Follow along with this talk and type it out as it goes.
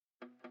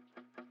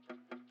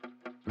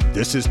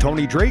This is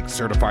Tony Drake,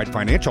 Certified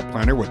Financial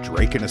Planner with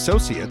Drake &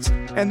 Associates,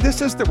 and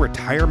this is the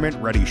Retirement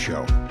Ready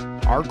Show.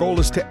 Our goal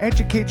is to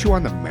educate you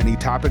on the many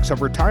topics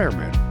of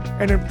retirement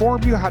and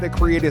inform you how to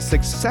create a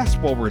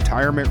successful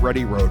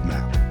retirement-ready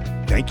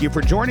roadmap. Thank you for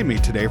joining me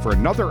today for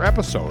another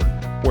episode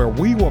where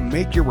we will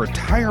make your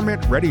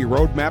retirement-ready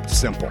roadmap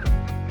simple.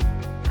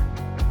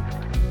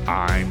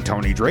 I'm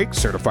Tony Drake,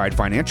 Certified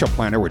Financial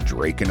Planner with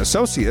Drake &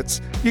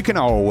 Associates. You can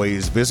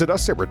always visit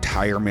us at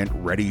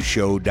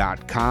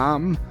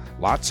retirementreadyshow.com.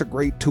 Lots of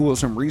great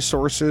tools and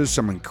resources,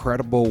 some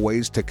incredible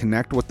ways to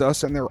connect with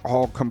us, and they're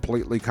all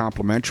completely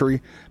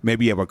complimentary.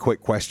 Maybe you have a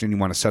quick question, you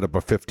want to set up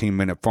a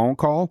 15-minute phone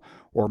call,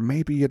 or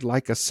maybe you'd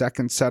like a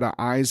second set of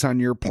eyes on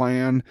your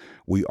plan.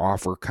 We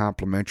offer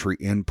complimentary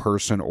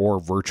in-person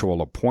or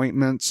virtual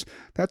appointments.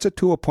 That's a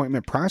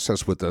 2-appointment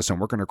process with us, and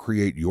we're going to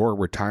create your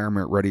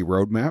retirement-ready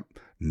roadmap.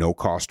 No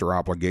cost or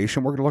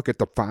obligation. We're going to look at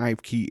the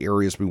 5 key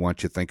areas we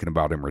want you thinking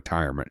about in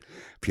retirement.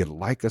 If you'd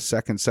like a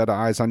second set of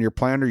eyes on your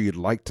plan or you'd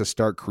like to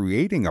start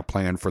creating a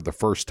plan for the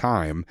first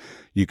time,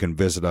 you can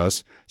visit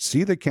us,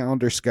 see the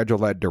calendar, schedule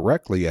that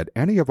directly at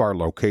any of our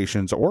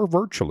locations or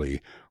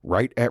virtually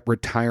right at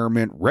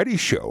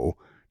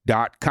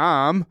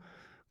retirementreadyshow.com.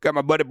 Got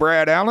my buddy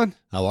Brad Allen.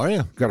 How are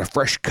you? Got a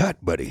fresh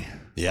cut, buddy.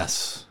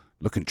 Yes.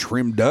 Looking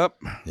trimmed up.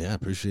 Yeah,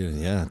 appreciate it.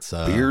 Yeah, it's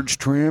beard's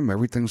trim.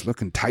 Everything's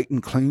looking tight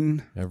and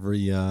clean.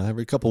 Every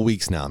couple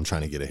weeks now, I'm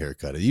trying to get a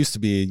haircut. It used to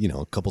be,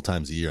 a couple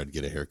times a year I'd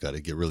get a haircut.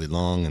 It'd get really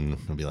long, and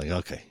I'd be like,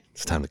 okay,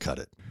 it's time to cut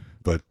it.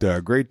 But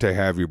great to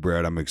have you,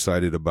 Brad. I'm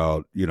excited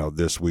about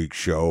this week's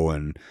show,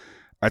 and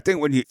I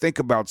think when you think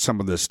about some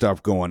of the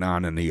stuff going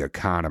on in the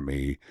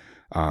economy,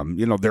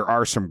 there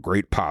are some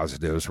great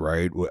positives,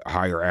 right?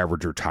 Higher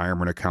average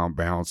retirement account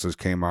balances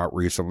came out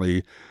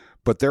recently.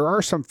 But there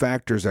are some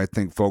factors I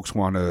think folks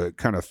want to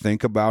kind of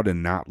think about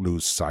and not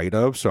lose sight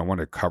of. So I want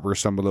to cover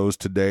some of those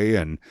today.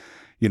 And,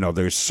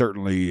 there's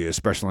certainly,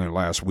 especially in the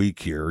last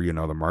week here,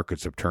 the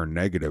markets have turned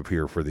negative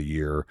here for the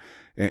year.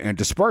 And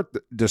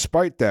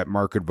despite that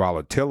market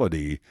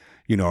volatility,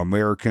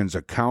 Americans'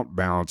 account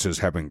balances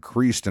have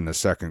increased in the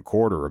second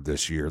quarter of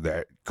this year.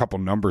 That couple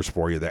numbers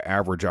for you, the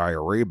average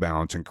IRA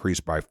balance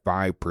increased by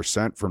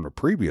 5% from the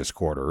previous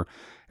quarter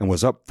and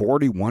was up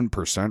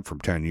 41% from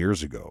 10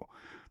 years ago.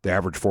 The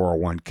average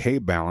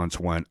 401k balance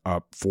went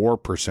up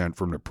 4%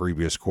 from the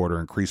previous quarter,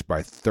 increased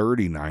by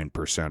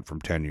 39% from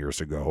 10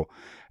 years ago.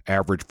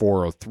 Average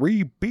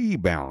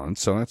 403b balance,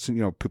 so that's,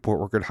 people who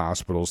work at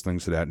hospitals,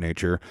 things of that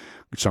nature,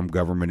 some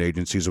government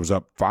agencies, it was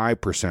up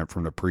 5%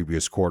 from the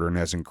previous quarter and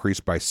has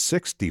increased by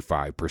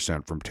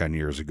 65% from 10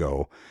 years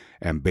ago.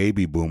 And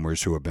baby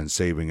boomers who have been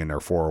saving in their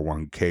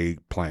 401k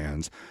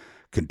plans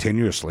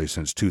continuously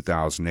since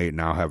 2008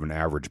 now have an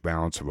average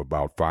balance of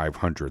about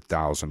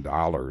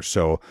 $500,000.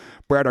 So,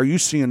 Brad, are you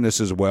seeing this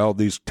as well,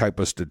 these type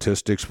of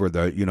statistics where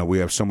we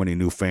have so many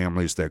new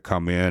families that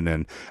come in?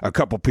 And a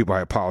couple people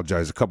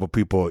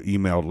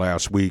emailed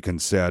last week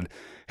and said,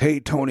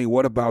 hey, Tony,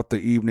 what about the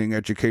evening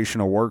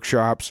educational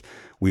workshops?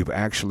 We've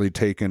actually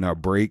taken a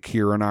break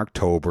here in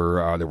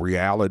October. The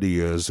reality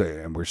is,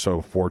 and we're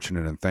so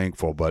fortunate and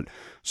thankful, but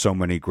so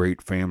many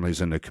great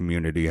families in the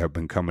community have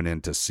been coming in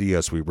to see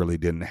us. We really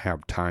didn't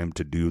have time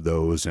to do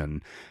those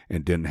and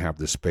didn't have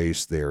the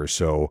space there.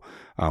 So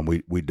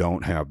we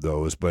don't have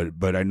those.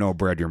 But I know,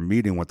 Brad, you're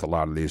meeting with a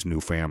lot of these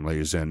new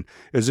families. And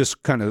is this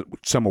kind of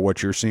some of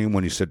what you're seeing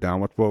when you sit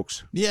down with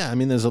folks? Yeah,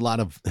 there's a lot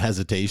of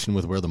hesitation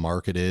with where the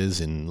market is.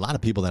 And a lot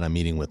of people that I'm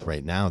meeting with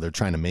right now, they're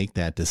trying to make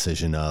that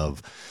decision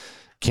of,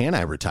 can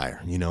I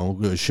retire?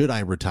 Should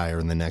I retire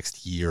in the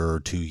next year or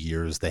 2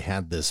 years? They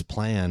had this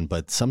plan,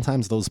 but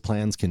sometimes those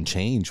plans can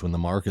change when the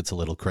market's a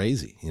little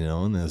crazy,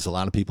 and there's a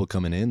lot of people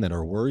coming in that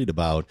are worried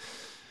about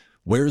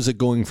where is it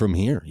going from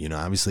here?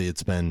 Obviously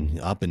it's been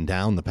up and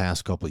down the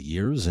past couple of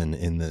years.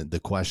 And the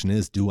question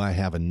is, do I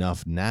have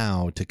enough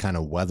now to kind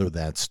of weather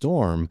that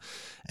storm?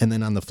 And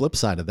then on the flip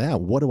side of that,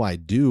 what do I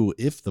do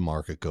if the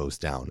market goes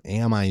down?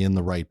 Am I in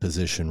the right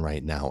position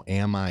right now?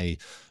 Am I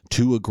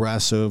too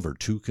aggressive or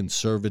too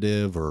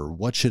conservative, or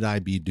what should I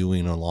be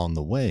doing along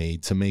the way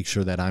to make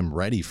sure that I'm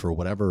ready for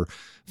whatever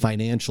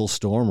financial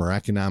storm or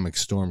economic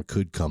storm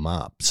could come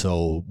up?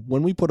 So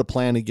when we put a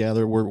plan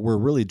together, we're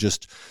really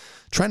just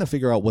trying to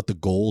figure out what the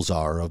goals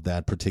are of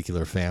that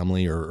particular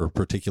family or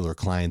particular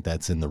client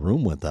that's in the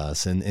room with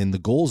us. And the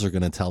goals are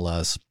going to tell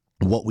us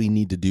what we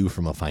need to do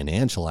from a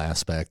financial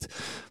aspect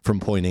from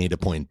point A to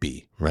point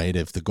B, right?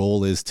 If the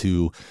goal is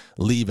to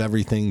leave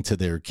everything to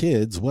their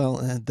kids, well,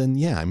 then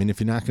yeah, if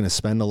you're not going to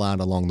spend a lot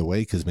along the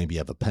way because maybe you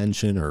have a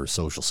pension or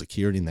Social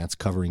Security and that's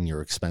covering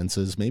your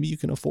expenses, maybe you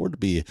can afford to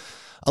be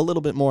a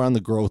little bit more on the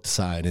growth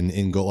side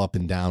and go up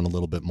and down a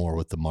little bit more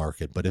with the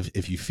market. But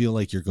if you feel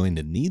like you're going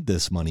to need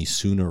this money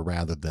sooner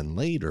rather than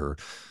later,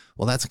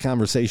 Well, that's a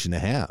conversation to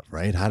have,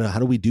 right? How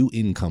do we do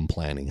income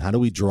planning? How do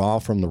we draw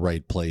from the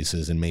right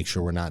places and make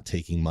sure we're not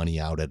taking money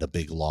out at a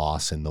big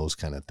loss and those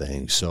kind of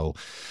things? So,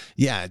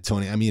 yeah,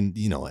 Tony, I mean,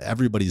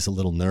 everybody's a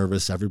little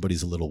nervous.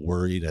 Everybody's a little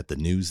worried at the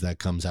news that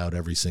comes out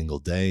every single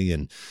day.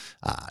 And,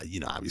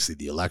 obviously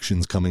the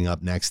election's coming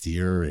up next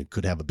year. It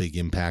could have a big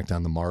impact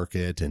on the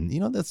market. And,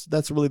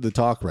 that's really the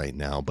talk right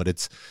now. But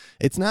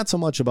it's not so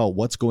much about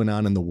what's going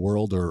on in the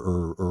world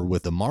or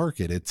with the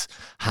market. It's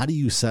how do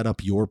you set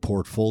up your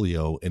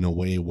portfolio in a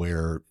way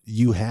where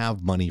you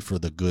have money for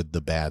the good,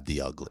 the bad,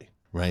 the ugly,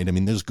 right? I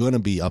mean, there's going to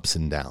be ups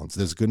and downs.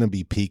 There's going to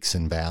be peaks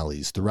and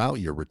valleys throughout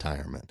your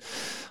retirement.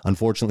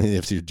 Unfortunately,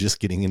 if you're just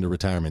getting into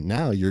retirement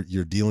now,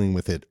 you're dealing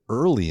with it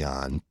early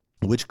on,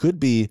 which could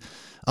be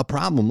a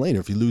problem later.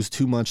 If you lose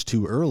too much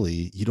too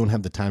early, you don't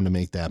have the time to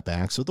make that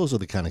back. So those are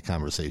the kind of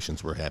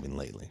conversations we're having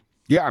lately.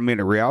 Yeah, I mean,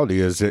 the reality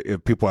is that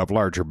if people have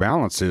larger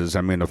balances,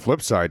 I mean, the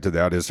flip side to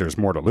that is there's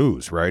more to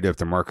lose, right? If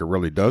the market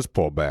really does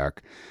pull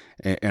back.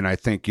 And I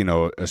think,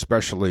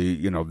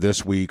 especially,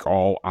 this week,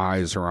 all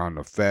eyes are on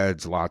the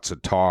Feds, lots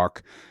of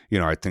talk.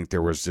 I think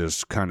there was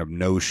this kind of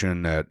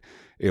notion that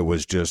it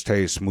was just,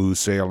 hey, smooth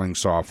sailing,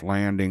 soft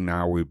landing.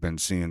 Now we've been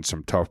seeing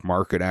some tough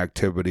market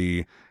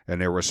activity. And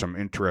there were some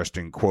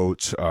interesting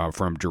quotes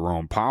from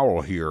Jerome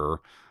Powell here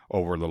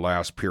over the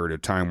last period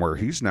of time where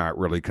he's not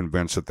really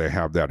convinced that they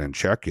have that in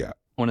check yet.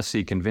 I want to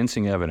see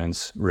convincing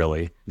evidence,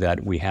 really,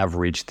 that we have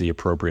reached the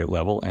appropriate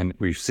level, and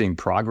we're seeing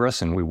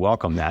progress, and we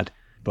welcome that.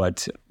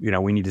 But,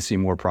 we need to see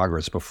more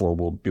progress before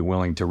we'll be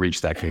willing to reach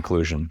that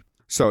conclusion.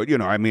 So,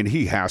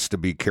 he has to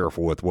be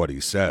careful with what he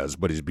says,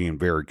 but he's being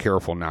very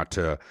careful not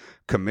to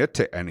commit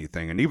to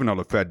anything. And even though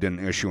the Fed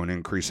didn't issue an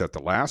increase at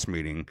the last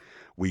meeting,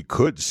 we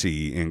could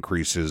see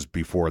increases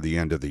before the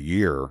end of the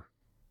year.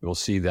 We'll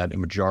see that a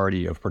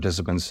majority of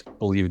participants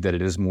believe that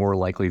it is more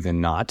likely than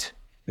not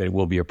that it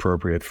will be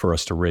appropriate for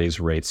us to raise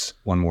rates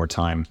one more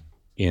time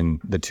in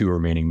the 2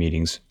 remaining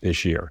meetings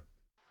this year.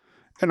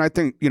 And I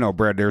think,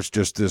 Brad, there's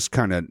just this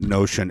kind of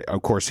notion,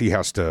 of course, he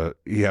has to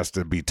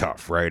be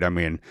tough, right? I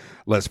mean,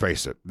 let's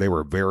face it, they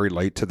were very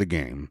late to the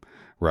game,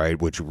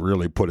 right? Which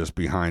really put us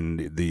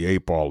behind the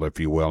 8 ball, if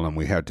you will, and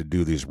we had to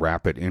do these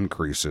rapid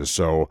increases.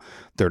 So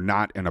they're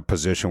not in a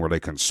position where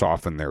they can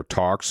soften their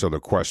talk. So the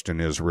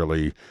question is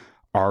really,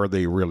 are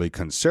they really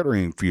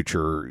considering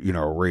future,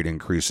 rate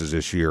increases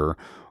this year?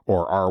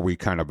 Or are we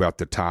kind of at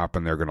the top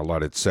and they're going to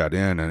let it set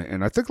in?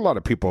 And I think a lot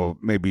of people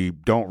maybe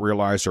don't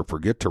realize or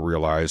forget to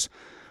realize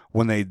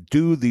when they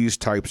do these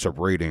types of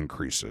rate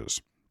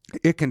increases,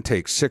 it can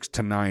take 6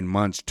 to 9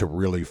 months to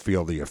really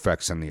feel the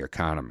effects in the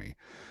economy.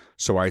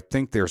 So I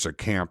think there's a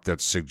camp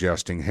that's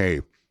suggesting,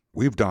 hey,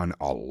 we've done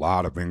a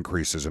lot of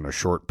increases in a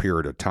short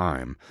period of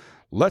time.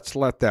 Let's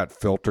let that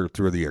filter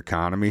through the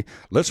economy.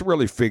 Let's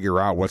really figure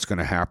out what's going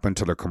to happen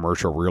to the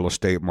commercial real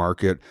estate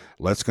market.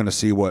 Let's going to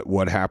see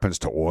what happens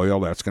to oil.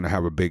 That's going to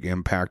have a big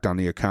impact on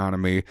the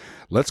economy.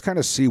 Let's kind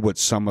of see what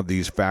some of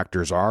these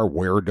factors are.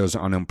 Where does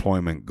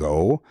unemployment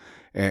go?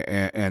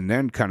 And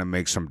then kind of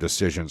make some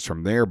decisions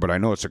from there. But I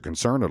know it's a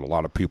concern that a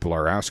lot of people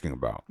are asking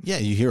about. Yeah,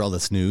 you hear all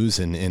this news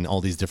and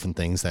all these different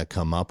things that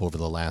come up over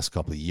the last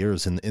couple of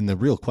years. And the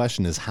real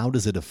question is, how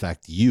does it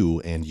affect you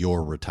and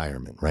your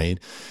retirement, right?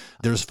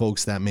 There's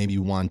folks that maybe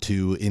want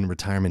to, in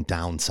retirement,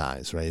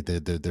 downsize, right?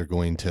 They're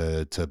going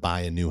to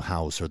buy a new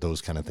house or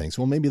those kind of things.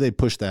 Well, maybe they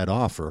push that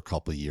off for a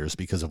couple of years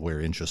because of where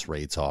interest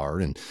rates are.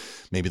 And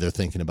maybe they're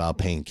thinking about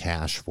paying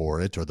cash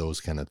for it or those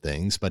kind of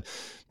things. But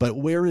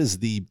where is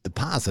the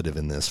positive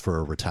in this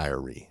for a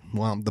retiree?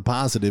 Well, the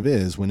positive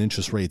is when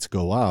interest rates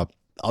go up,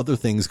 other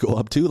things go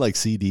up too, like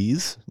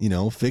CDs.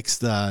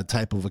 Fixed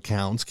type of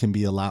accounts can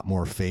be a lot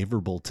more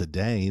favorable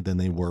today than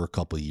they were a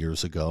couple of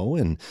years ago.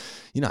 And,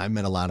 I've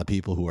met a lot of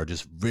people who are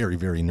just very,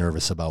 very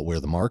nervous about where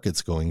the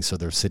market's going. So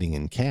they're sitting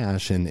in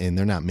cash and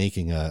they're not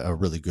making a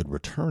really good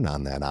return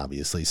on that,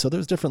 obviously. So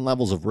there's different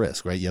levels of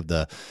risk, right? You have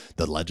the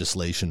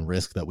legislation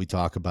risk that we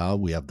talk about.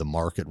 We have the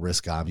market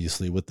risk,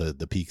 obviously, with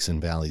the peaks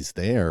and valleys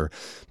there.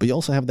 But you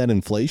also have that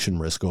inflation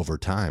risk over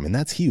time. And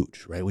that's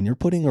huge, right? When you're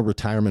putting a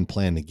retirement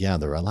plan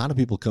together, a lot of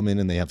people come in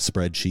and they have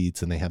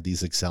spreadsheets and they have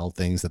these Excel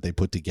things that they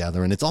put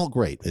together, and it's all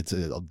great. It's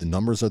the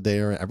numbers are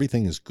there,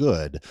 everything is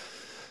good.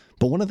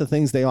 But one of the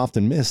things they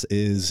often miss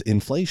is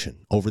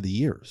inflation over the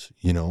years.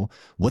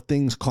 What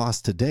things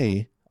cost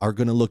today are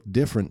going to look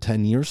different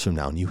 10 years from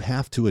now, and you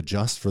have to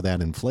adjust for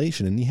that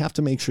inflation, and you have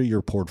to make sure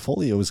your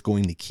portfolio is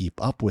going to keep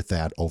up with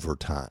that over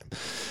time.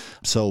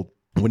 So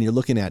when you're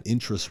looking at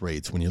interest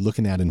rates, when you're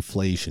looking at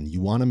inflation, you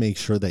want to make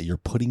sure that you're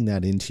putting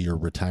that into your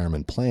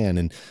retirement plan.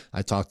 And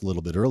I talked a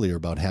little bit earlier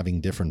about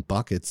having different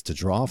buckets to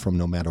draw from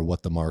no matter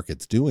what the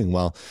market's doing.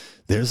 Well,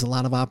 there's a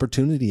lot of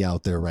opportunity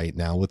out there right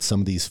now with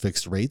some of these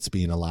fixed rates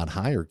being a lot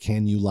higher.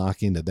 Can you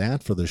lock into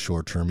that for the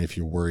short term if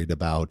you're worried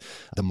about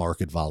the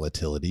market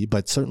volatility?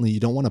 But certainly you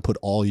don't want to put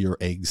all your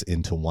eggs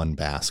into one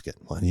basket.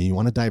 You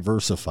want to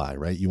diversify,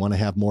 right? You want to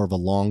have more of a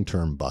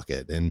long-term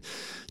bucket. And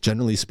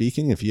generally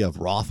speaking, if you have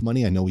Roth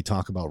money, I know we talked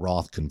talk about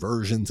Roth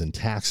conversions and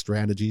tax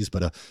strategies,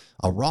 but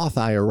a Roth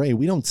IRA,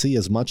 we don't see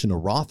as much in a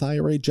Roth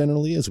IRA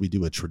generally as we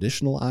do a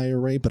traditional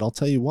IRA. But I'll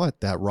tell you what,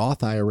 that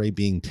Roth IRA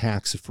being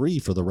tax-free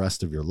for the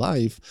rest of your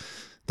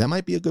life, that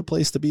might be a good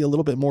place to be a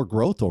little bit more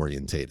growth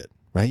orientated,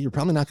 right? You're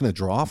probably not going to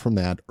draw from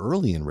that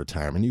early in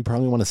retirement. You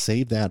probably want to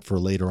save that for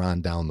later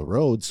on down the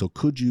road. So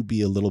could you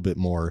be a little bit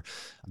more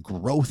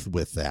growth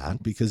with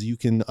that, because you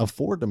can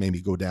afford to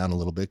maybe go down a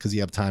little bit because you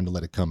have time to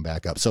let it come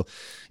back up. So,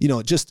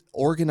 just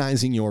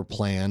organizing your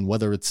plan,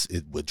 whether it's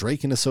with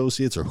Drake and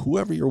Associates or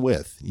whoever you're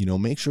with,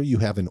 make sure you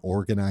have an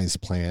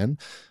organized plan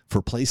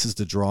for places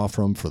to draw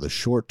from for the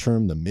short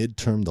term, the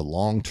midterm, the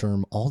long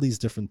term. All these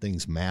different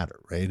things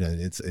matter, right?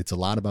 And it's a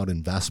lot about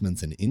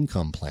investments and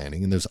income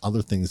planning, and there's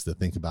other things to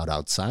think about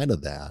outside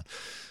of that.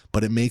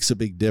 But it makes a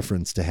big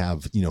difference to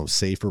have,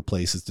 safer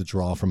places to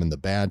draw from in the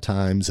bad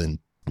times and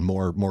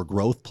more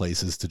growth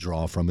places to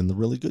draw from in the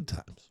really good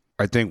times.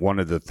 I think one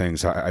of the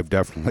things I've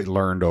definitely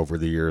learned over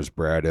the years,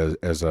 Brad,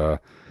 as a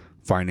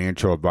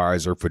financial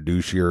advisor,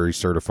 fiduciary,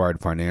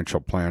 certified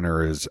financial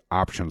planner, is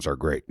options are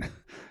great.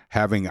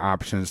 Having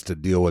options to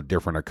deal with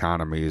different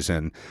economies.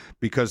 And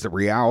because the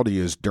reality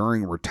is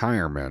during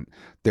retirement,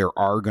 there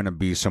are going to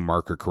be some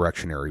market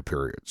correctionary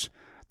periods.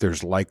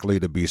 There's likely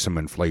to be some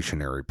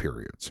inflationary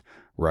periods,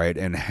 right?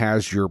 And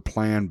has your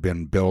plan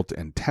been built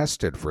and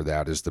tested for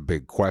that is the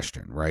big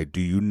question, right?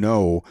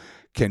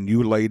 Can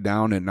you lay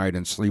down at night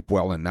and sleep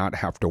well and not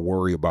have to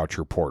worry about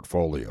your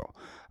portfolio?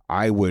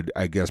 I would,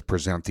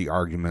 present the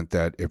argument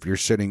that if you're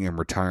sitting in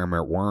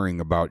retirement worrying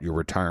about your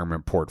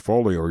retirement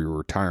portfolio or your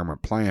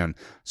retirement plan,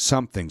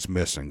 something's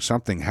missing.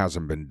 Something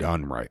hasn't been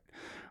done right.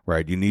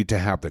 Right? You need to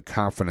have the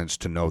confidence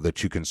to know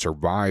that you can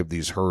survive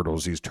these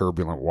hurdles, these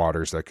turbulent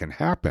waters that can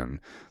happen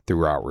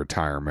throughout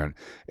retirement.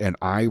 And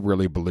I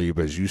really believe,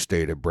 as you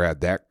stated, Brad,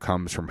 that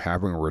comes from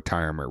having a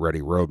retirement-ready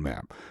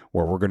roadmap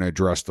where we're going to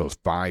address those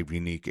 5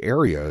 unique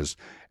areas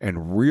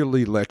and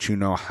really let you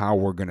know how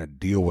we're going to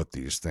deal with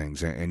these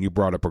things. And you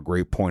brought up a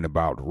great point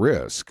about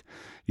risk.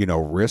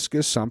 Risk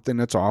is something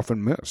that's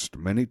often missed.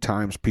 Many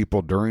times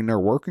people during their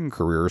working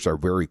careers are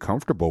very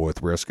comfortable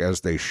with risk,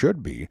 as they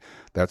should be.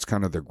 That's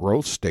kind of the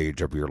growth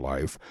stage of your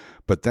life.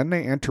 But then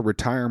they enter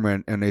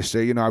retirement and they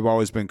say, I've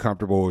always been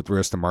comfortable with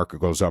risk. The market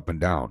goes up and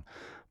down.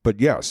 But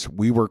yes,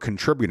 we were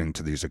contributing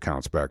to these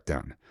accounts back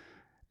then.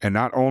 And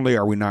not only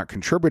are we not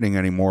contributing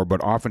anymore,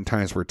 but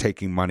oftentimes we're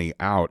taking money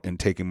out, and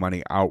taking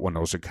money out when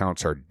those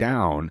accounts are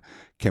down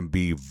can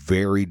be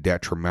very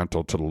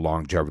detrimental to the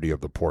longevity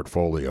of the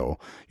portfolio.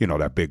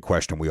 That big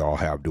question we all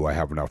have, do I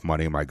have enough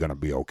money? Am I going to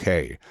be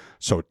okay?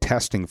 So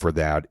testing for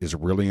that is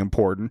really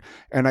important.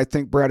 And I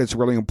think, Brad, it's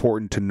really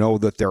important to know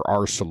that there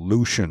are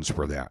solutions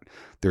for that.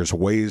 There's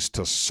ways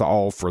to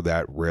solve for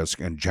that risk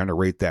and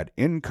generate that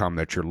income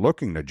that you're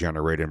looking to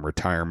generate in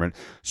retirement,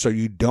 so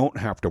you don't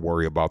have to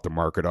worry about the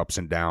market ups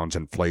and downs,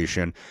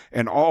 inflation,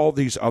 and all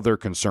these other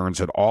concerns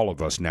that all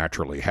of us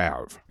naturally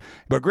have.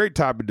 But great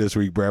topic this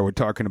week, Brad. We're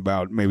talking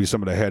about maybe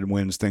some of the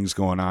headwinds, things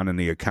going on in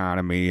the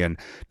economy. And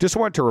just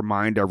want to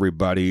remind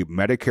everybody,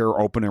 Medicare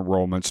open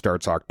enrollment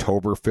starts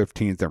October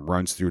 15th and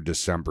runs through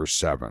December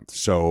 7th.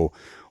 So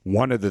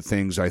one of the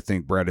things I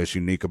think, Brad, is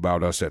unique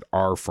about us at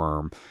our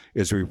firm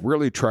is we've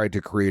really tried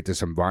to create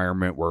this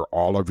environment where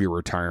all of your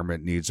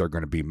retirement needs are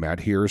going to be met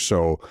here.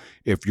 So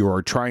if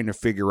you're trying to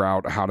figure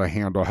out how to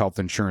handle health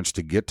insurance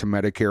to get to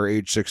Medicare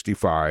age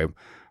 65,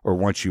 or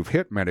once you've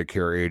hit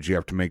Medicare age, you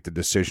have to make the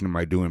decision, am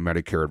I doing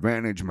Medicare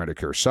Advantage,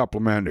 Medicare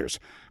Supplement? There's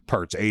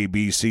parts A,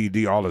 B, C,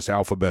 D, all this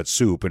alphabet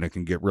soup, and it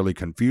can get really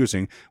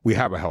confusing. We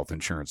have a health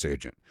insurance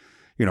agent.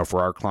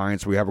 For our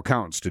clients, we have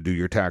accountants to do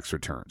your tax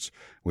returns.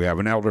 We have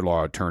an elder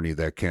law attorney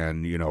that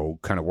can,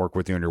 kind of work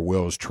with you on your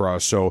wills,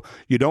 trust. So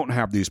you don't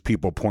have these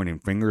people pointing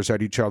fingers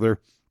at each other.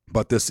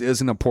 But this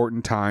is an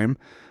important time,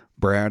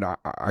 Brad.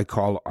 I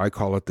call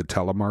it the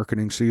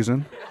telemarketing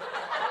season.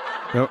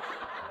 Yep.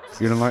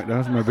 You don't like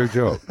that? That's my big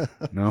joke.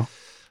 No?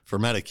 For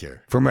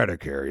Medicare. For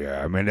Medicare,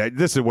 yeah. I mean,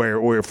 this is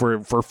where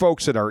for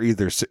folks that are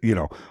either,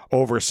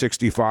 over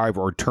 65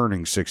 or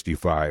turning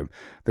 65,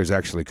 there's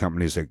actually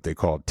companies that they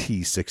call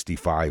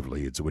T65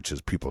 leads, which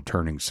is people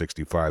turning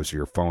 65, so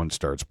your phone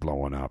starts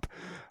blowing up.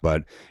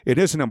 But it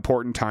is an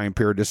important time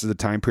period. This is the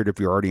time period, if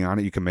you're already on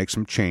it, you can make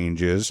some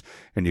changes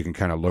and you can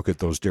kind of look at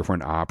those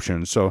different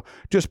options. So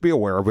just be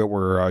aware of it.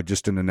 We're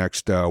just in the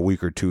next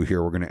week or two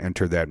here, we're going to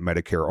enter that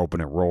Medicare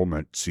open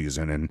enrollment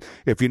season. And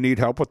if you need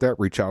help with that,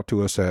 reach out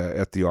to us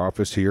at the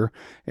office here,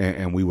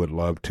 and we would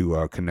love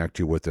to connect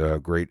you with a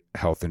great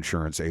health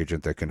insurance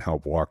agent that can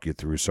help walk you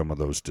through some of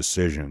those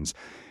decisions.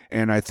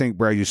 And I think,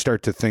 Brad, you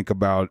start to think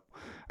about,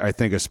 I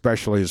think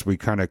especially as we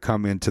kind of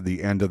come into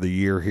the end of the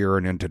year here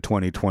and into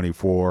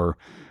 2024,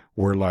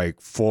 we're like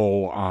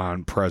full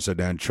on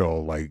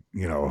presidential,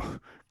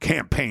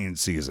 campaign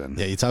season.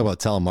 Yeah, you talk about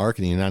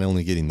telemarketing, you're not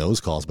only getting those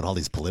calls, but all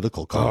these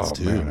political calls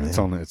too. Man.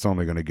 It's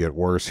only going to get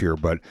worse here.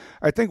 But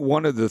I think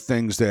one of the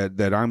things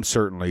that I'm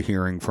certainly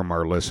hearing from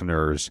our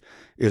listeners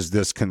is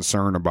this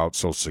concern about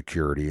Social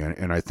Security.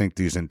 And I think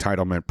these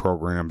entitlement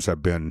programs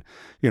have been,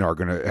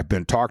 have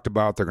been talked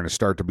about. They're going to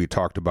start to be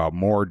talked about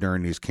more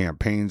during these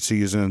campaign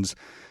seasons.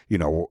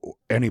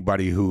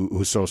 Anybody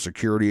who's Social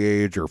Security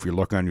age, or if you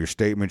look on your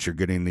statements, you're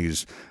getting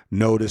these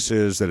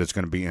notices that it's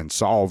going to be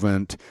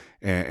insolvent.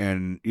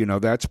 And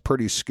that's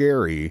pretty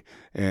scary.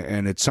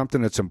 And it's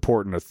something that's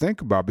important to think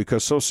about,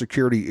 because Social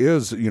Security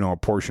is, a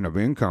portion of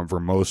income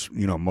for most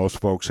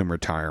folks in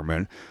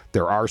retirement.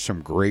 There are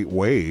some great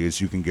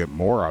ways you can get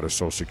more out of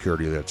Social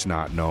Security that's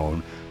not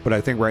known. But I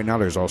think right now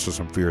there's also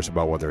some fears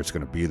about whether it's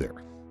going to be there.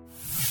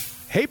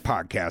 Hey,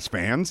 podcast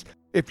fans.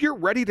 If you're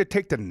ready to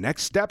take the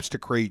next steps to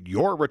create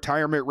your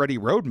retirement-ready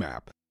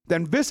roadmap,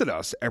 then visit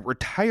us at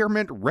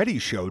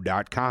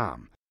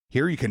retirementreadyshow.com.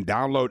 Here you can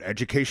download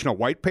educational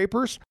white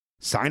papers,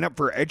 sign up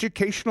for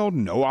educational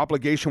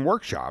no-obligation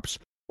workshops,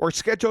 or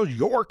schedule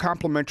your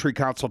complimentary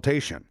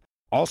consultation.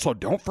 Also,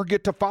 don't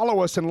forget to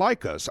follow us and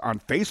like us on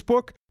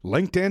Facebook,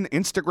 LinkedIn,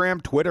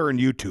 Instagram, Twitter, and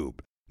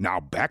YouTube. Now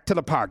back to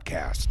the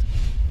podcast.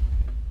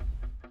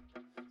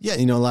 Yeah,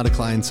 a lot of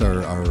clients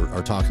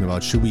are talking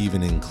about, should we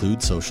even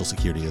include Social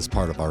Security as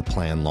part of our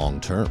plan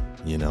long term?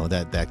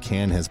 That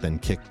can has been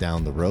kicked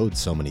down the road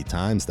so many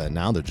times that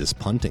now they're just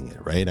punting it,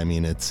 right? I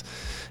mean, it's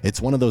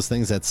one of those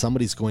things that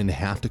somebody's going to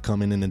have to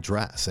come in and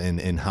address.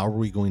 And how are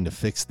we going to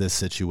fix this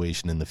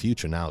situation in the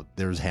future? Now,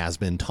 there has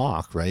been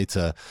talk, right,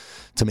 to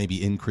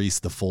maybe increase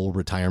the full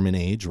retirement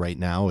age. Right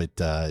now,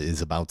 it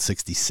is about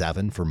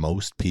 67 for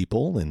most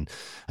people, and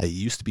it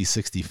used to be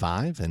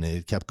 65, and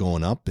it kept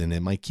going up, and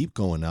it might keep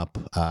going up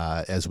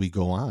as we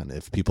go on.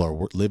 If people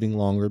are living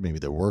longer, maybe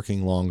they're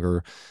working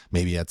longer,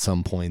 maybe at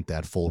some point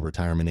that full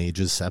retirement age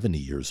is 70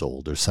 years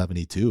old or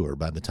 72, or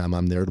by the time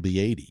I'm there, it'll be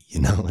 80.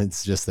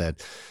 It's just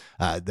that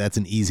that's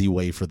an easy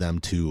way for them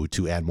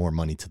to add more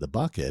money to the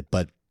bucket.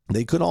 But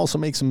they could also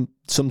make some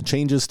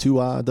changes to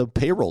the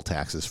payroll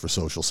taxes for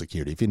Social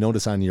Security. If you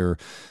notice on your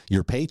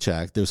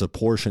paycheck, there's a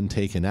portion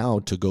taken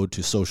out to go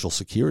to Social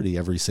Security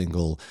every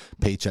single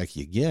paycheck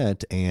you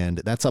get, and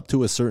that's up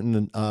to a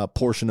certain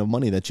portion of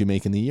money that you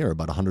make in the year.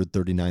 About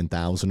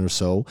 $139,000 or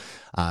so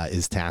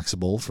is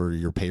taxable for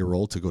your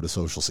payroll to go to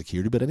Social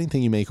Security, but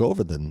anything you make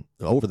over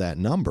that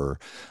number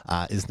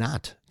is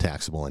not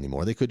taxable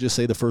anymore. They could just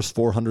say the first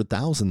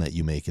 $400,000 that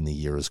you make in the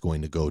year is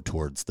going to go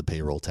towards the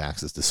payroll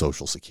taxes to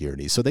Social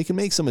Security. So they can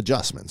make some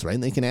adjustments, right?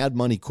 And they can add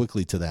money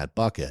quickly to that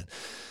bucket.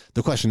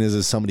 The question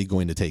is somebody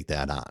going to take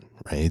that on,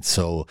 right?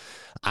 So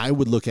I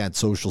would look at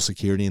Social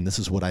Security, and this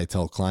is what I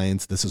tell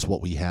clients. This is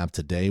what we have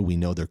today. We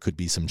know there could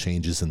be some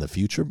changes in the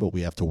future, but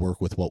we have to work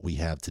with what we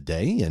have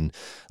today, and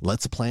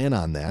let's plan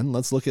on that. And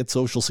let's look at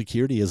Social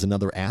Security as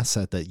another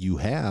asset that you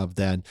have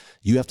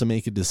to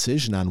make a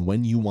decision on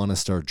when you want to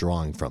start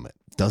drawing from it.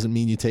 Doesn't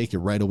mean you take it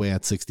right away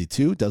at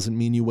 62. Doesn't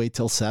mean you wait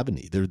till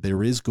 70.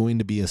 There is going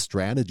to be a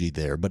strategy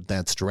there, but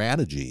that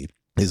strategy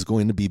is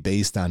going to be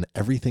based on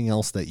everything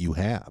else that you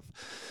have,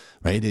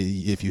 right?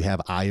 If you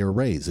have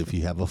IRAs, if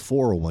you have a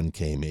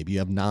 401k, maybe you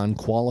have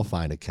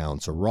non-qualified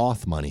accounts or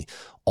Roth money,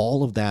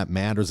 all of that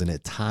matters, and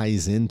it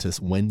ties into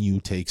when you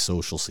take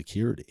Social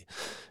Security.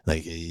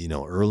 Like,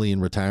 early in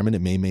retirement,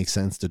 it may make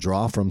sense to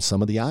draw from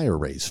some of the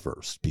IRAs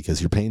first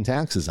because you're paying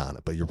taxes on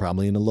it, but you're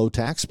probably in a low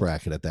tax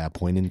bracket at that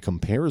point in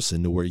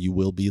comparison to where you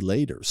will be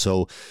later.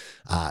 So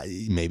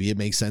maybe it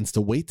makes sense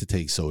to wait to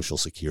take Social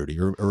Security,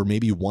 or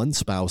maybe one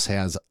spouse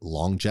has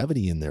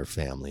longevity in their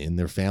family and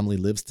their family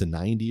lives to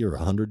 90 or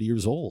 100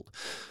 years old.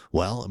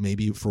 Well,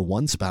 maybe for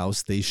one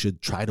spouse, they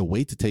should try to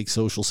wait to take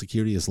Social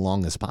Security as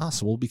long as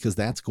possible, because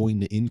that's going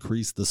to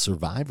increase the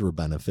survivor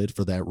benefit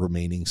for that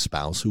remaining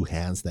spouse who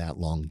has that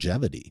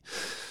longevity.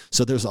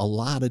 So there's a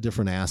lot of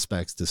different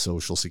aspects to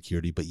Social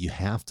Security, but you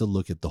have to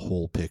look at the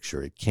whole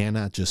picture. It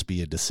cannot just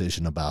be a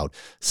decision about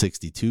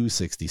 62,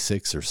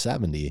 66, or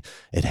 70.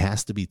 It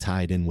has to be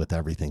tied in with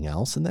everything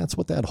else, and that's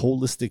what that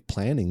holistic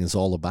planning is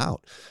all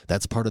about.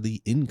 That's part of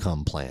the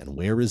income plan.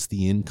 Where is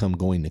the income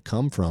going to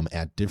come from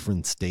at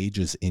different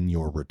stages in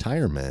your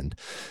retirement?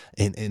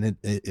 And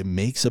it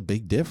makes a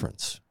big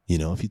difference.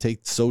 If you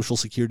take Social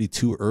Security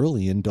too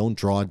early and don't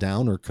draw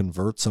down or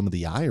convert some of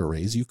the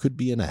IRAs, you could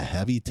be in a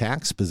heavy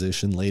tax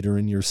position later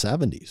in your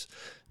 70s.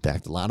 In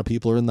fact, a lot of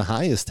people are in the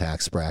highest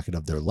tax bracket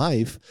of their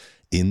life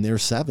in their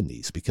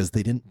 70s because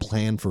they didn't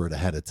plan for it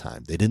ahead of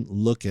time. They didn't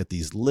look at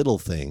these little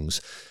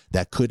things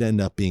that could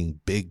end up being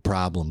big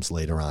problems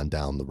later on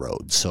down the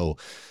road. So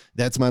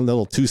that's my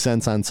little 2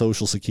 cents on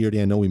Social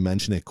Security. I know we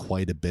mention it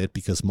quite a bit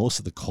because most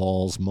of the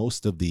calls,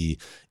 most of the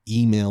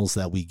emails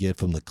that we get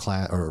from the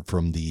class or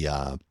from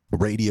the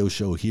radio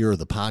show here or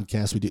the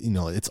podcast we do,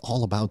 it's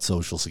all about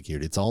Social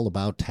Security. It's all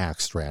about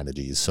tax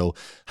strategies. So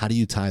how do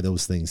you tie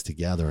those things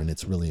together? And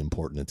it's really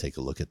important to take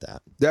a look at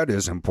that. That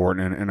is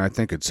important, and I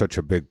think it's such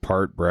a big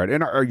part, Brad.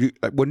 And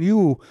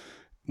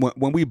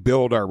when we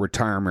build our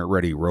retirement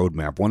ready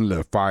roadmap, one of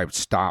the 5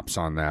 stops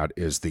on that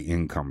is the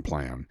income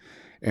plan.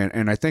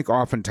 And I think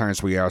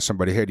oftentimes we ask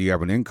somebody, hey, do you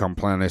have an income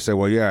plan? They say,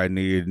 well, yeah, I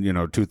need,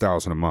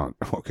 $2,000 a month.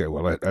 Okay,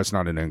 well, that's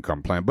not an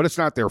income plan, but it's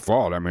not their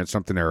fault. I mean, it's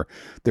something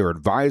their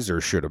advisor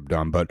should have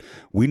done, but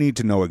we need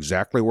to know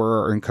exactly where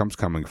our income's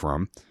coming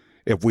from.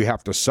 If we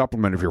have to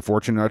supplement, if you're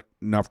fortunate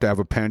enough to have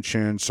a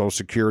pension, Social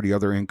Security,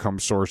 other income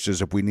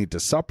sources, if we need to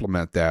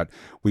supplement that,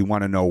 we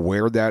want to know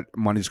where that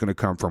money's going to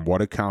come from,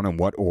 what account and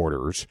what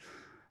orders.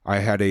 I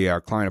had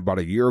a client about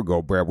a year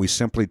ago, Brad. We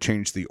simply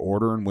changed the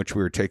order in which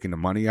we were taking the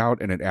money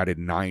out, and it added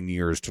 9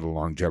 years to the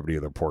longevity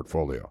of their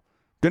portfolio.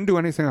 Didn't do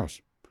anything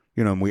else.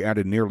 And we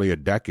added nearly a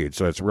decade,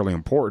 so it's really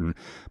important.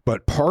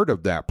 But part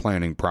of that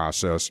planning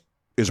process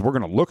is we're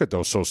going to look at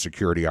those Social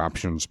Security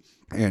options.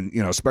 And,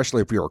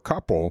 especially if you're a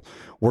couple,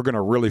 we're going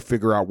to really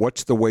figure out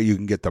what's the way you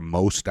can get the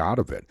most out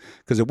of it.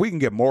 Because if we can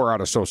get more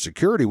out of Social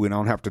Security, we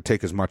don't have to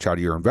take as much out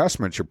of your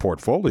investments. Your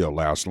portfolio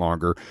lasts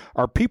longer.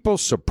 Are people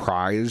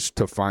surprised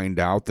to find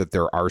out that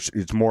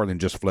it's more than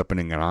just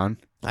flipping it on?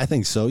 I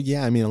think so.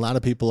 Yeah. I mean, a lot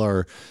of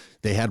people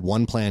they had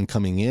one plan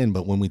coming in,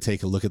 but when we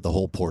take a look at the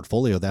whole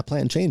portfolio, that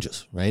plan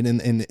changes, right?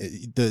 And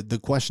the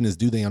question is,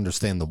 do they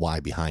understand the why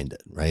behind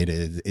it, right?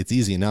 It's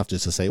easy enough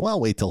just to say, well,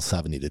 wait till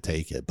 70 to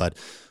take it. But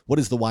what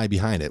is the why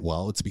behind it?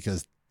 Well, it's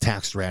because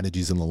tax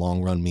strategies in the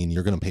long run mean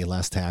you're going to pay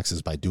less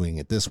taxes by doing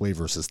it this way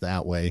versus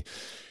that way.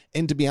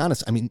 And to be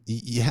honest, I mean,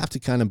 you have to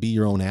kind of be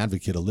your own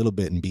advocate a little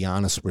bit and be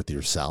honest with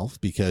yourself,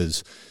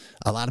 because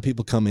a lot of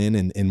people come in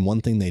and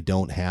one thing they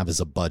don't have is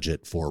a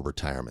budget for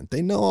retirement.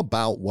 They know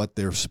about what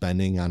they're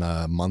spending on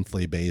a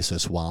monthly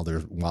basis while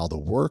they're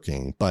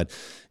working, but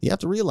you have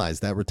to realize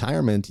that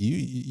retirement,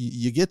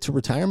 you get to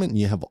retirement and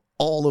you have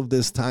all of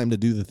this time to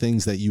do the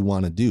things that you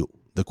want to do.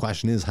 The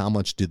question is, how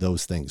much do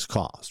those things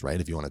cost,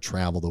 right? If you want to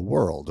travel the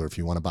world, or if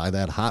you want to buy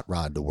that hot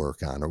rod to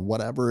work on, or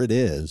whatever it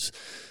is,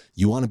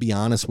 you want to be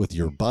honest with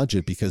your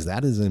budget, because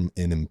that is an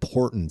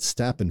important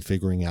step in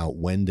figuring out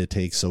when to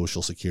take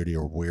Social Security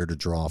or where to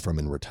draw from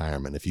in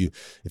retirement. If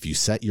you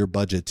set your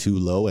budget too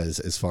low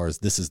as far as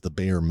this is the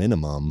bare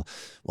minimum,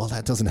 well,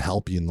 that doesn't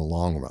help you in the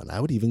long run. I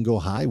would even go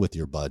high with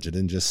your budget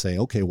and just say,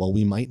 okay, well,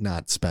 we might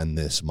not spend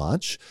this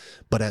much,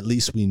 but at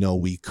least we know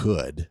we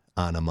could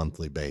on a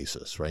monthly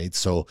basis, right?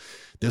 So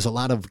there's a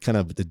lot of kind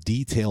of the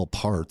detail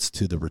parts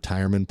to the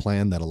retirement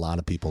plan that a lot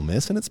of people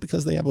miss, and it's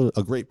because they have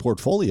a great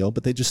portfolio,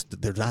 but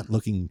they're not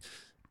looking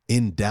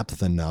in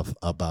depth enough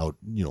about,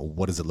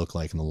 what does it look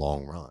like in the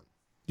long run.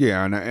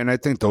 Yeah, and I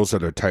think those are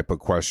the type of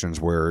questions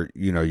where,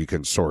 you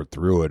can sort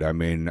through it. I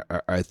mean,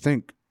 I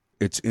think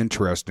it's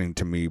interesting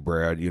to me,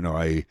 Brad,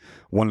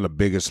 one of the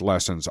biggest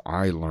lessons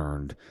I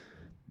learned,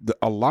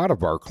 a lot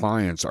of our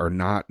clients are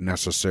not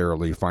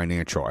necessarily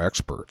financial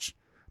experts.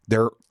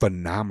 They're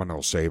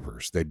phenomenal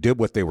savers. They did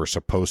what they were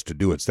supposed to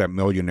do. It's that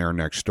millionaire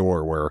next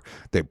door where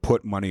they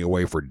put money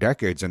away for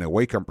decades and they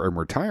wake up in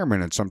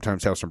retirement and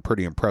sometimes have some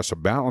pretty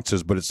impressive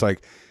balances. But it's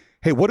like,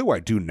 hey, what do I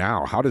do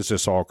now? How does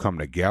this all come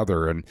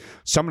together? And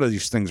some of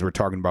these things we're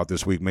talking about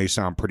this week may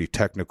sound pretty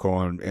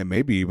technical and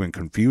maybe even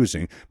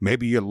confusing.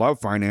 Maybe you love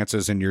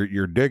finances and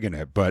you're digging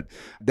it, but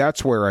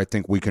that's where I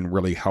think we can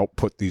really help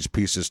put these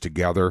pieces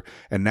together.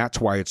 And that's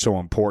why it's so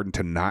important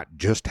to not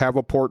just have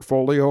a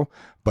portfolio,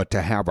 but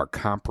to have a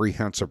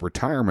comprehensive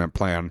retirement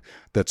plan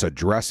that's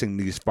addressing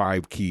these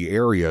 5 key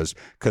areas.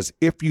 Because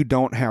if you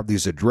don't have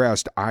these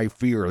addressed, I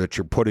fear that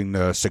you're putting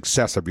the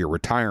success of your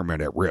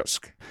retirement at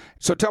risk.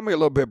 So tell me a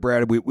little bit,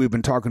 Brad, we've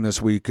been talking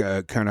this week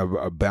kind of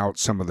about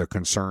some of the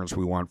concerns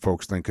we want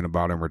folks thinking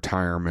about in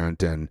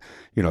retirement. And,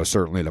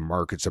 certainly the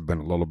markets have been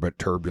a little bit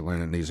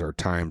turbulent, and these are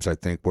times, I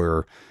think,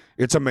 where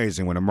it's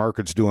amazing when the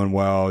market's doing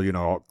well,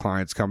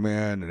 clients come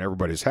in and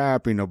everybody's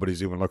happy.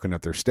 Nobody's even looking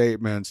at their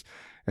statements.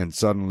 And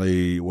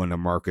suddenly when the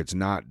market's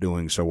not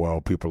doing so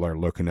well, people are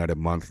looking at it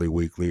monthly,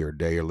 weekly, or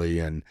daily.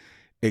 And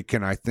it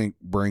can, I think,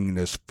 bring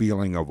this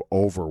feeling of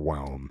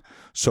overwhelm.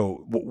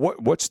 So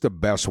what's the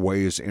best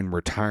ways in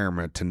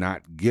retirement to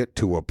not get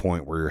to a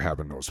point where you're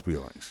having those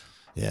feelings?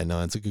 Yeah,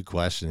 no, it's a good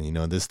question.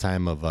 This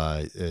time of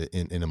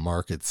in a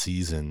market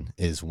season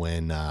is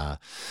when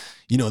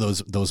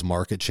those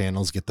market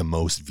channels get the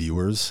most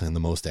viewers and the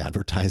most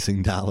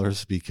advertising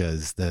dollars,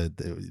 because the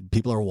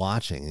people are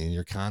watching, and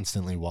you're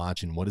constantly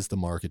watching what is the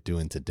market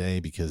doing today,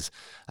 because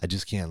I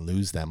just can't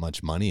lose that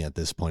much money at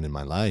this point in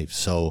my life.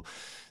 So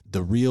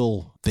the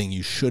real thing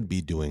you should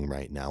be doing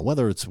right now,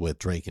 whether it's with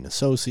Drake and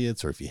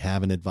Associates, or if you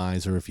have an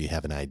advisor, if you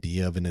have an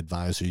idea of an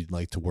advisor you'd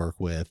like to work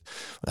with,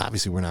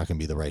 obviously we're not going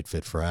to be the right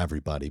fit for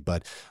everybody,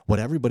 but what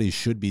everybody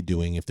should be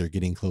doing if they're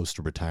getting close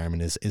to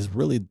retirement is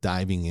really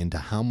diving into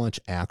how much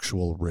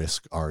actual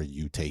risk are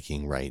you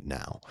taking right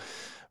now.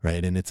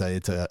 Right. And it's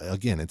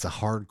a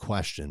hard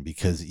question,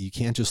 because you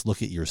can't just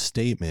look at your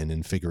statement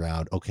and figure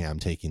out, okay, I'm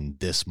taking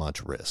this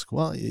much risk.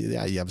 Well,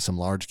 yeah, you have some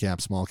large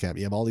cap, small cap,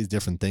 you have all these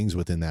different things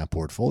within that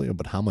portfolio,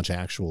 but how much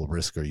actual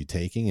risk are you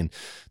taking? And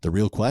the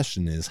real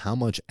question is, how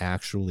much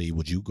actually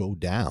would you go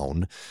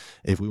down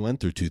if we went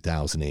through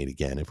 2008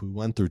 again, if we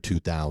went through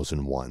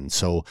 2001?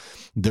 So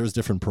there's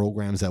different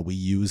programs that we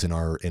use in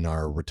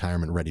our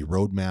retirement ready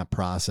roadmap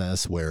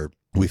process where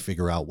We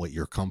figure out what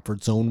your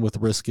comfort zone with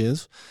risk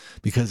is,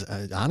 because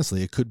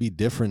honestly, it could be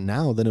different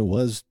now than it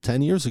was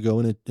 10 years ago,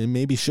 and it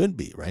maybe should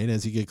be, right?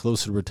 As you get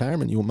closer to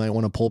retirement, you might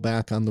want to pull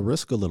back on the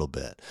risk a little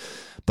bit.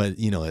 But,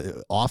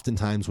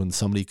 oftentimes when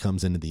somebody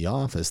comes into the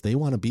office, they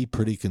want to be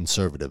pretty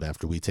conservative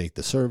after we take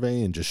the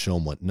survey and just show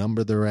them what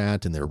number they're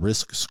at and their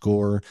risk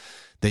score.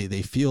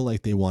 They feel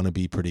like they want to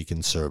be pretty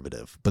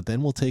conservative. But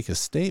then we'll take a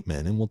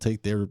statement and we'll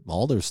take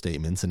all their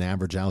statements and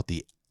average out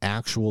the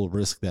actual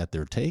risk that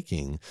they're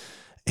taking.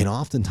 And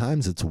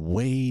oftentimes it's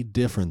way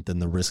different than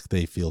the risk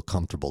they feel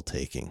comfortable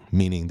taking,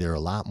 meaning they're a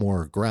lot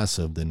more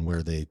aggressive than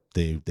where they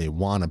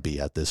want to be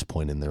at this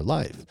point in their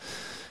life.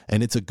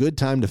 And it's a good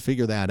time to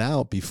figure that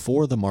out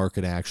before the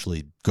market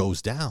actually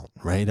goes down,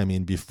 right? I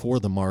mean, before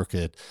the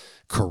market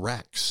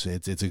corrects,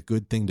 it's a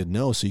good thing to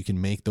know so you can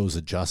make those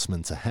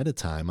adjustments ahead of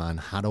time on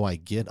how do I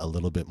get a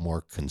little bit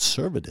more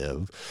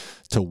conservative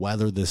to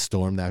weather this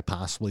storm that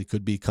possibly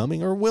could be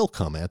coming or will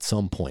come at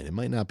some point. It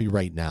might not be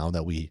right now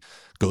that we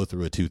go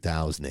through a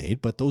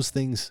 2008, but those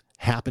things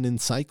happen in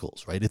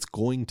cycles, right? It's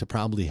going to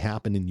probably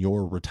happen in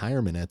your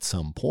retirement at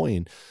some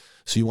point.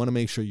 So you want to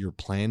make sure you're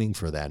planning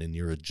for that and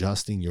you're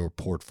adjusting your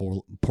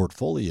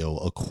portfolio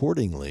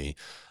accordingly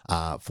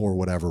for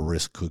whatever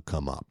risk could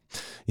come up.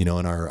 In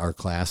our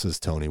classes,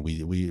 Tony,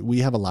 we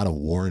have a lot of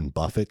Warren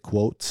Buffett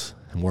quotes.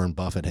 And Warren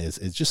Buffett is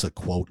just a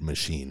quote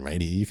machine,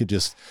 right? You could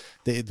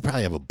they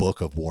probably have a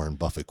book of Warren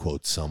Buffett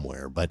quotes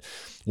somewhere, but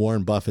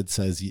Warren Buffett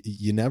says,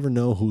 you never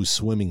know who's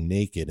swimming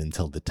naked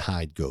until the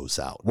tide goes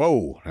out.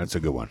 Whoa, that's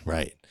a good one.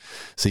 Right.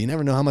 So you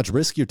never know how much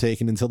risk you're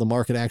taking until the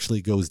market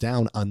actually goes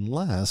down,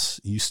 unless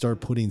you start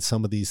putting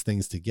some of these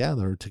things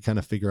together to kind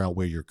of figure out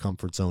where your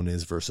comfort zone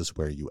is versus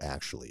where you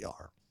actually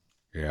are.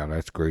 Yeah,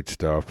 that's great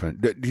stuff.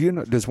 And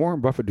does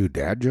Warren Buffett do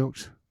dad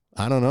jokes?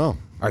 I don't know.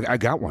 I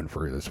got one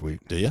for you this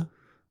week. Do you?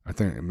 I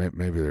think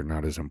maybe they're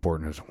not as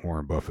important as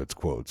Warren Buffett's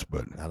quotes,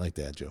 but I like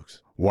dad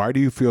jokes. Why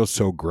do you feel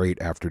so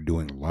great after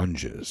doing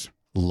lunges?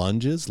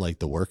 Lunges, like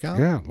the workout?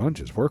 Yeah,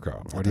 lunges,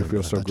 workout. Why do you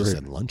feel so great? You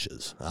said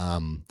lunches. I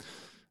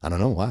don't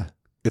know why.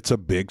 It's a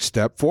big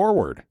step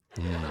forward.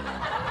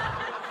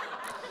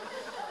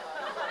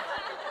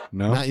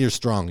 No, not your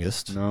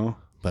strongest. No,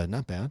 but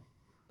not bad.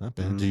 Not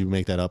bad. Did you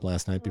make that up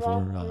last night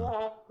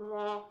before?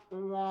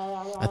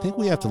 I think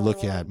we have to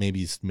look at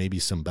maybe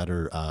some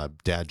better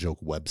dad joke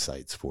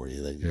websites for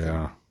you.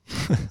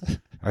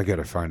 I got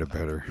to find a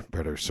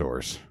better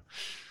source.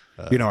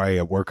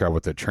 I work out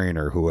with a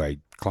trainer who I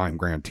climbed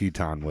Grand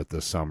Teton with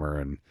this summer,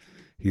 and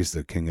he's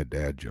the king of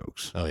dad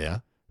jokes. Oh, yeah?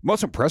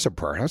 Most impressive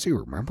part, how does he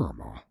remember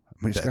them all?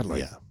 I mean, he's got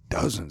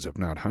dozens, if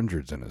not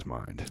hundreds, in his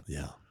mind.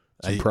 Yeah.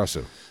 It's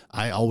impressive.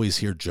 I always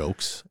hear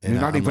jokes. And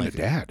you're not even a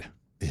dad.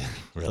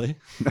 Really?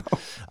 No.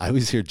 I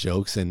always hear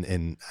jokes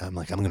and I'm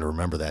like, I'm going to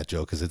remember that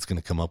joke because it's going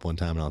to come up one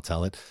time and I'll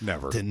tell it.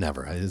 Never.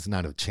 It's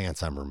not a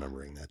chance I'm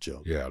remembering that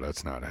joke. Yeah,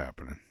 that's not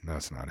happening.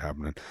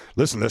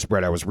 Listen to this,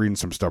 Brett. I was reading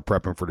some stuff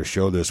prepping for the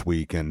show this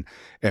week, and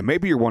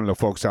maybe you're one of the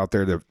folks out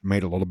there that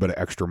made a little bit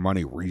of extra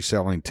money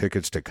reselling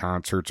tickets to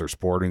concerts or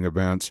sporting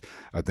events.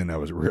 I think that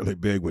was really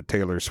big with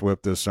Taylor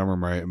Swift this summer.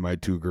 My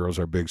two girls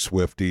are big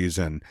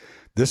Swifties, and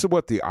this is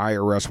what the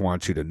IRS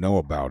wants you to know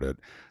about it.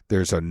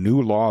 There's a new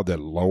law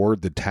that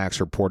lowered the tax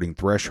reporting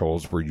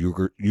thresholds for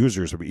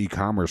users of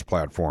e-commerce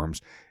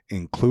platforms,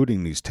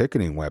 including these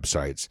ticketing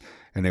websites,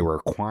 and they were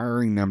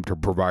requiring them to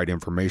provide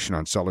information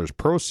on sellers'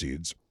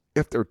 proceeds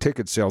if their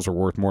ticket sales are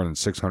worth more than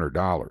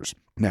 $600.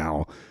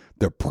 Now,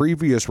 the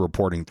previous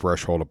reporting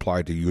threshold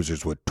applied to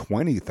users with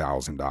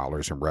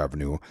 $20,000 in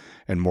revenue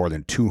and more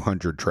than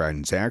 200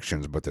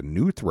 transactions, but the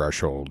new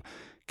threshold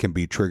can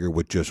be triggered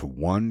with just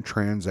one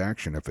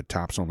transaction if it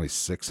tops only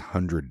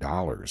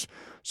 $600.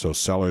 So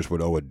sellers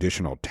would owe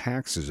additional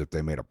taxes if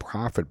they made a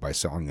profit by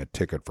selling a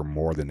ticket for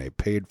more than they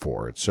paid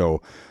for it.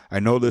 So I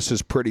know this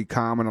is pretty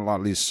common. A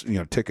lot of these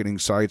ticketing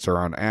sites are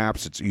on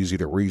apps. It's easy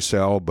to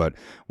resell, but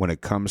when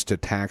it comes to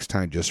tax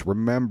time, just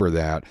remember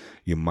that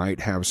you might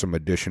have some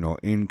additional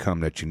income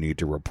that you need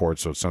to report,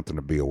 so it's something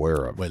to be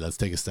aware of. Wait, let's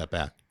take a step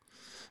back.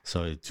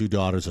 So 2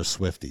 daughters are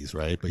Swifties,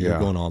 right? But you're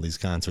going to all these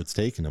concerts,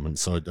 taking them. And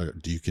so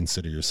do you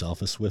consider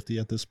yourself a Swiftie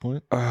at this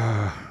point?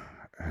 I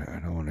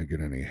don't want to get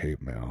any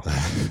hate mail.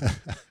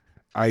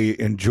 I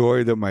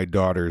enjoy that my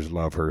daughters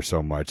love her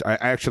so much. I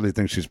actually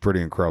think she's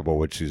pretty incredible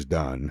what she's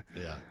done.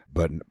 Yeah.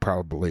 But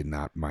probably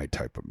not my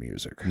type of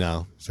music.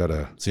 No. Is that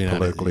a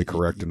politically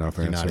correct enough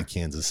answer? You're not a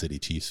Kansas City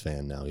Chiefs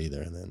fan now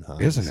either, then, huh?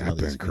 Isn't that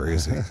been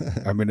crazy?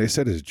 I mean, they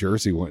said his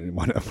jersey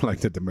went up,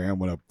 like the demand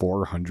went up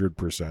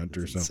 400%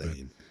 or something.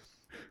 Insane.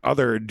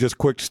 Other just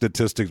quick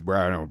statistics,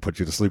 Brad, I don't want to put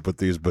you to sleep with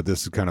these, but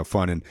this is kind of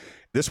fun. And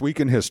this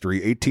week in history,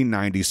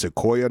 1890,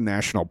 Sequoia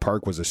National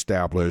Park was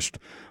established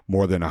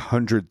more than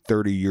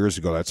 130 years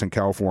ago. That's in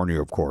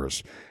California, of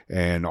course.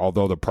 And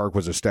although the park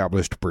was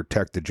established to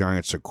protect the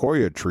giant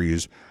sequoia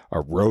trees, a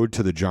road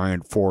to the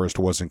giant forest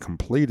wasn't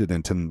completed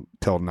until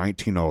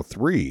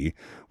 1903,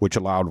 which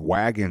allowed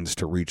wagons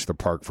to reach the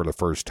park for the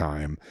first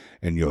time.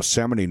 And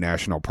Yosemite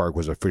National Park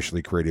was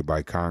officially created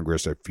by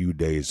Congress a few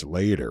days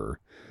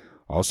later.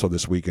 Also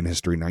this week in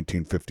history,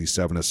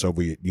 1957, the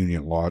Soviet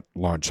Union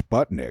launched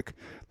Sputnik.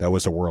 That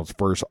was the world's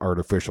first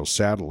artificial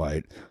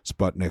satellite.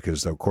 Sputnik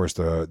is, of course,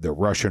 the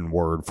Russian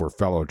word for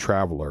fellow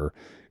traveler.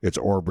 Its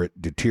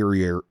orbit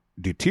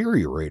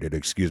deteriorated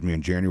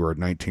in January of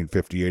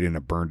 1958, and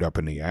it burned up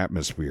in the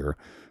atmosphere.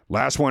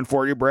 Last one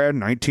for you, Brad,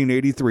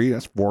 1983.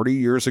 That's 40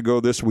 years ago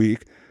this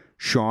week.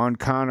 Sean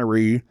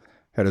Connery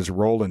had his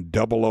role in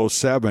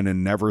 007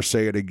 in Never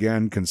Say It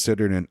Again,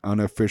 considered an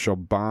unofficial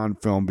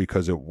Bond film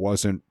because it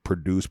wasn't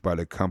produced by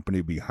the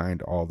company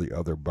behind all the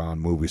other Bond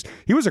movies.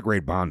 He was a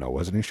great Bond, though,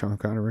 wasn't he, Sean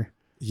Connery?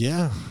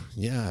 Yeah.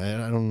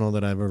 I don't know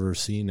that I've ever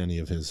seen any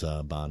of his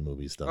Bond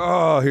movies, though.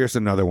 Oh, here's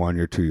another one.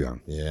 You're too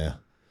young. Yeah.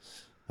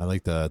 I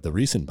like the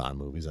recent Bond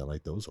movies. I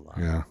like those a lot.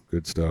 Yeah,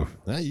 good stuff.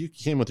 You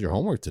came with your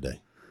homework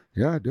today.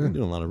 Yeah, I did. You're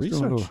doing a lot of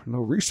research. No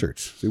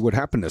research. See what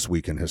happened this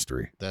week in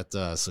history. That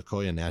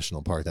Sequoia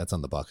National Park, that's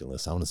on the bucket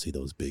list. I want to see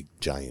those big,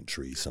 giant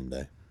trees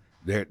someday.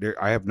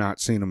 I have not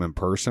seen them in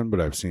person, but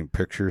I've seen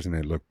pictures, and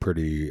they look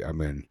pretty,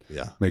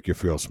 make you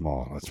feel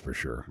small, that's for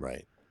sure.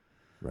 Right.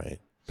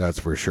 That's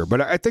for sure.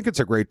 But I think it's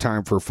a great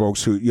time for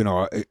folks who,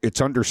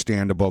 it's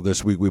understandable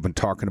this week. We've been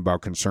talking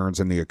about concerns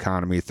in the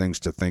economy, things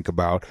to think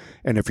about.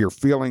 And if you're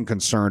feeling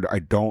concerned,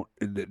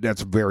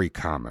 that's very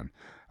common.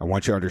 I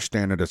want you to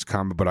understand that it's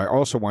common, but I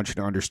also want you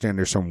to understand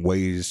there's some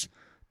ways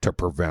to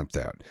prevent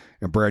that.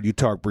 And Brad, you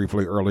talked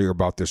briefly earlier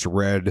about this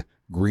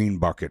red-green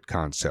bucket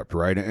concept,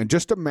 right? And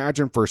just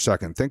imagine for a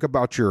second, think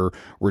about your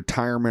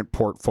retirement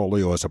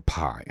portfolio as a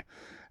pie.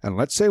 And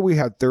let's say we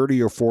had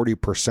 30 or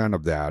 40%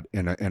 of that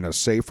in a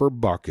safer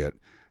bucket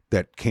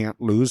that can't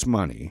lose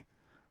money,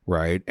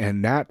 right?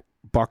 And that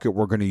bucket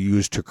we're going to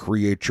use to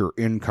create your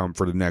income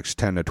for the next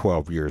 10 to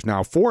 12 years.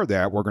 Now, for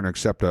that, we're going to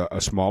accept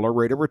a smaller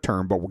rate of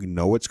return, but we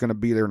know it's going to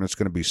be there and it's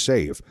going to be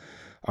safe.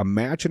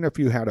 Imagine if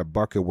you had a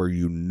bucket where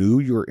you knew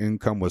your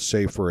income was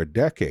safe for a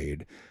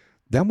decade.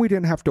 Then we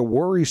didn't have to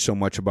worry so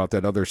much about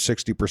that other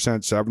 60%,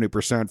 70%,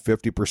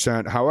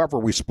 50%. However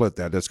we split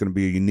that, that's going to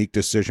be a unique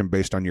decision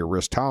based on your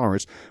risk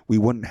tolerance. We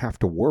wouldn't have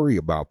to worry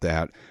about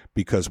that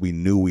because we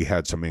knew we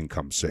had some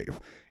income safe.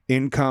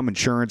 Income,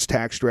 insurance,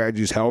 tax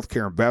strategies,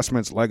 healthcare,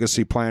 investments,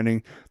 legacy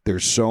planning.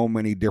 There's so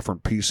many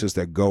different pieces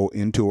that go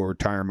into a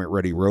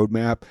retirement-ready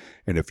roadmap.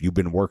 And if you've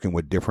been working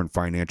with different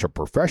financial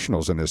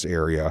professionals in this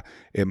area,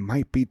 it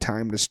might be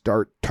time to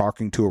start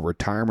talking to a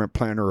retirement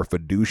planner or a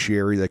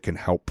fiduciary that can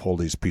help pull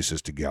these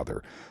pieces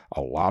together. A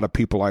lot of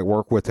people I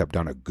work with have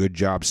done a good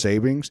job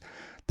savings.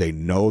 They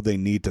know they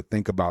need to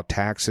think about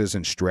taxes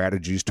and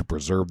strategies to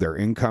preserve their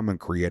income and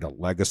create a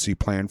legacy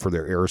plan for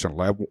their heirs and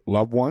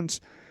loved ones.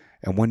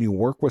 And when you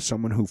work with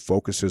someone who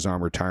focuses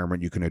on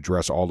retirement, you can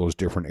address all those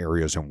different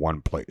areas in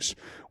one place.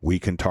 We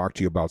can talk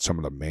to you about some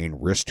of the main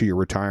risks to your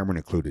retirement,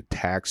 including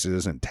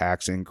taxes and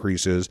tax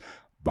increases,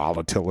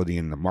 volatility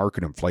in the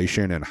market,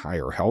 inflation, and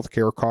higher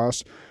healthcare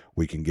costs.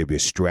 We can give you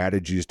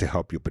strategies to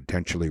help you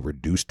potentially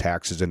reduce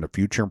taxes in the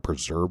future and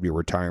preserve your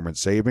retirement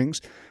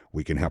savings.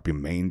 We can help you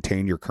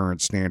maintain your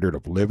current standard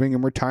of living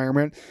in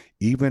retirement,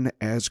 even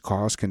as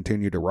costs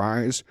continue to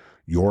rise,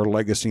 your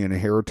legacy and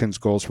inheritance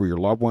goals for your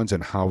loved ones,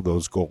 and how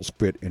those goals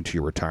fit into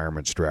your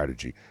retirement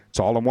strategy. It's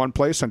all in one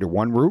place under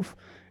one roof.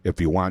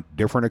 If you want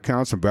different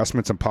accounts,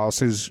 investments, and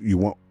policies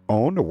you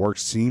own to work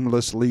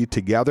seamlessly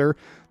together,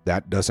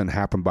 that doesn't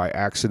happen by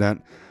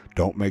accident.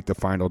 Don't make the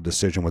final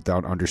decision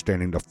without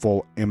understanding the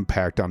full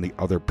impact on the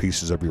other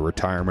pieces of your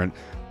retirement.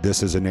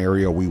 This is an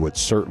area we would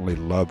certainly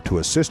love to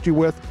assist you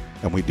with,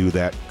 and we do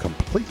that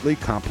completely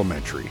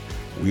complimentary.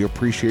 We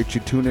appreciate you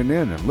tuning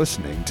in and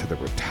listening to the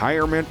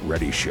Retirement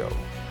Ready Show.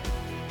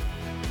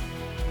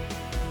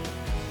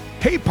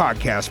 Hey,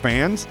 podcast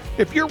fans,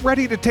 if you're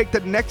ready to take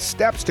the next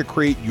steps to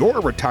create your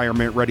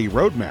retirement ready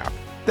roadmap,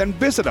 then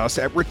visit us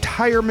at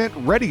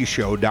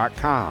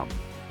retirementreadyshow.com.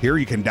 Here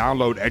you can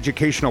download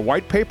educational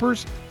white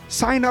papers,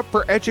 sign up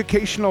for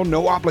educational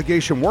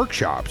no-obligation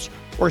workshops,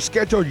 or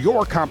schedule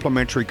your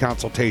complimentary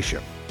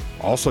consultation.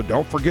 Also,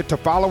 don't forget to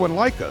follow and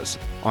like us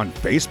on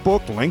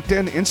Facebook,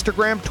 LinkedIn,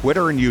 Instagram,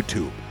 Twitter, and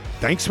YouTube.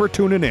 Thanks for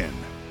tuning in.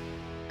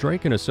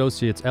 Drake &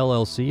 Associates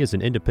LLC is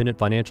an independent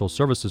financial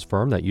services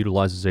firm that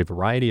utilizes a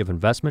variety of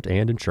investment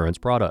and insurance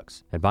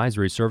products.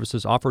 Advisory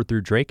services offered through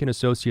Drake &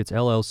 Associates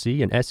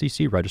LLC, an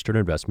SEC-registered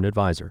investment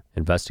advisor.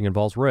 Investing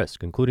involves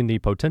risk, including the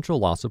potential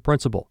loss of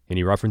principal.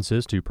 Any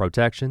references to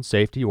protection,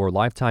 safety, or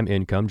lifetime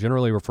income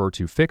generally refer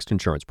to fixed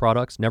insurance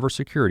products, never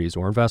securities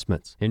or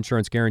investments.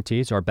 Insurance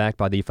guarantees are backed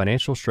by the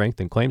financial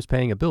strength and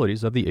claims-paying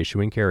abilities of the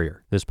issuing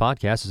carrier. This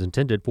podcast is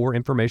intended for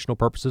informational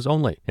purposes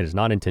only. It is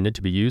not intended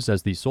to be used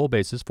as the sole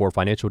basis for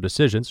financial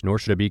decisions, nor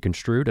should it be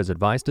construed as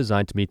advice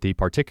designed to meet the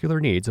particular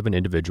needs of an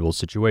individual's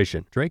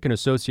situation. Drake &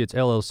 Associates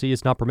LLC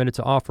is not permitted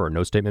to offer.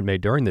 No statement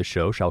made during this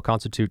show shall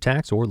constitute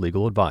tax or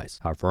legal advice.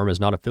 Our firm is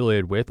not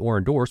affiliated with or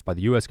endorsed by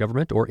the U.S.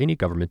 government or any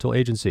governmental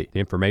agency.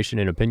 The information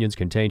and opinions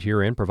contained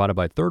herein provided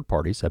by third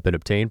parties have been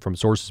obtained from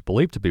sources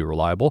believed to be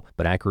reliable,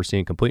 but accuracy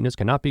and completeness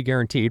cannot be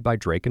guaranteed by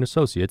Drake &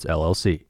 Associates LLC.